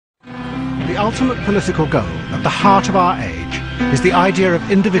ultimate political goal at the heart of our age is the idea of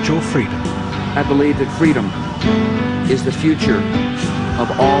individual freedom. I believe that freedom is the future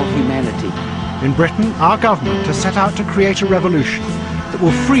of all humanity. In Britain, our government has set out to create a revolution that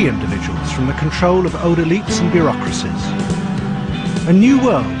will free individuals from the control of old elites and bureaucracies. A new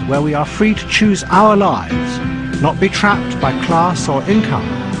world where we are free to choose our lives, not be trapped by class or income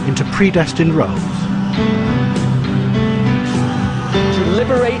into predestined roles. To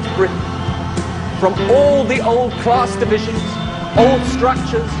liberate Britain from all the old class divisions, old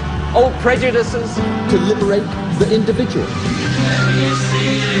structures, old prejudices. To liberate the individual.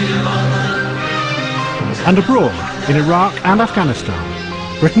 And abroad, in Iraq and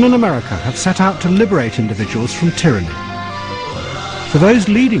Afghanistan, Britain and America have set out to liberate individuals from tyranny. For those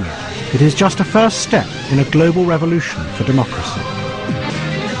leading it, it is just a first step in a global revolution for democracy.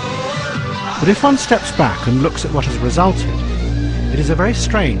 But if one steps back and looks at what has resulted, it is a very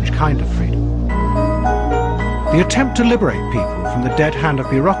strange kind of freedom. The attempt to liberate people from the dead hand of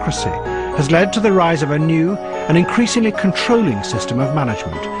bureaucracy has led to the rise of a new and increasingly controlling system of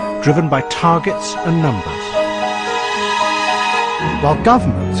management, driven by targets and numbers. While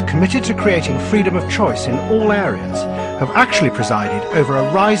governments committed to creating freedom of choice in all areas have actually presided over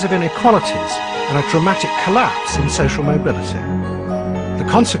a rise of inequalities and a dramatic collapse in social mobility. The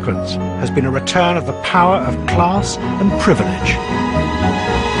consequence has been a return of the power of class and privilege.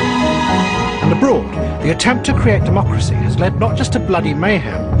 And abroad, the attempt to create democracy has led not just to bloody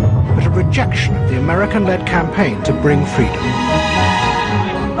mayhem, but a rejection of the American-led campaign to bring freedom.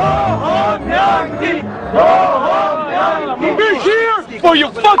 Go home, Yankee! Go home, Yankee! We're here for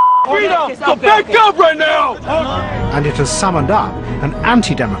your freedom! So back up right now! And it has summoned up an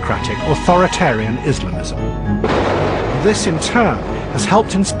anti-democratic authoritarian Islamism. This, in turn, has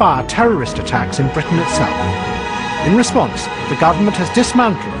helped inspire terrorist attacks in Britain itself. In response, the government has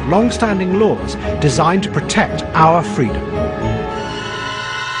dismantled long-standing laws designed to protect our freedom.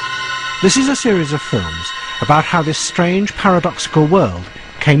 This is a series of films about how this strange, paradoxical world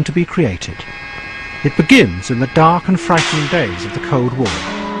came to be created. It begins in the dark and frightening days of the Cold War.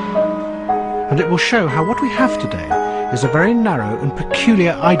 And it will show how what we have today is a very narrow and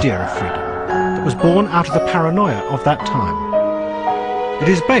peculiar idea of freedom that was born out of the paranoia of that time. It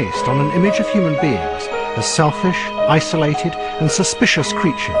is based on an image of human beings as selfish, isolated and suspicious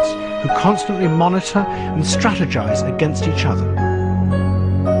creatures who constantly monitor and strategize against each other.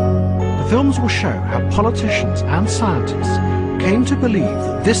 The films will show how politicians and scientists came to believe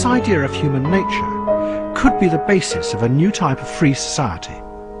that this idea of human nature could be the basis of a new type of free society.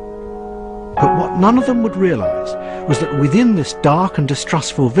 But what none of them would realize was that within this dark and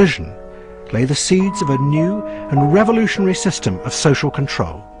distrustful vision lay the seeds of a new and revolutionary system of social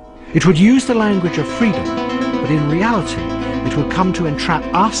control. It would use the language of freedom, but in reality it would come to entrap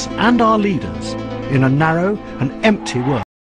us and our leaders in a narrow and empty world.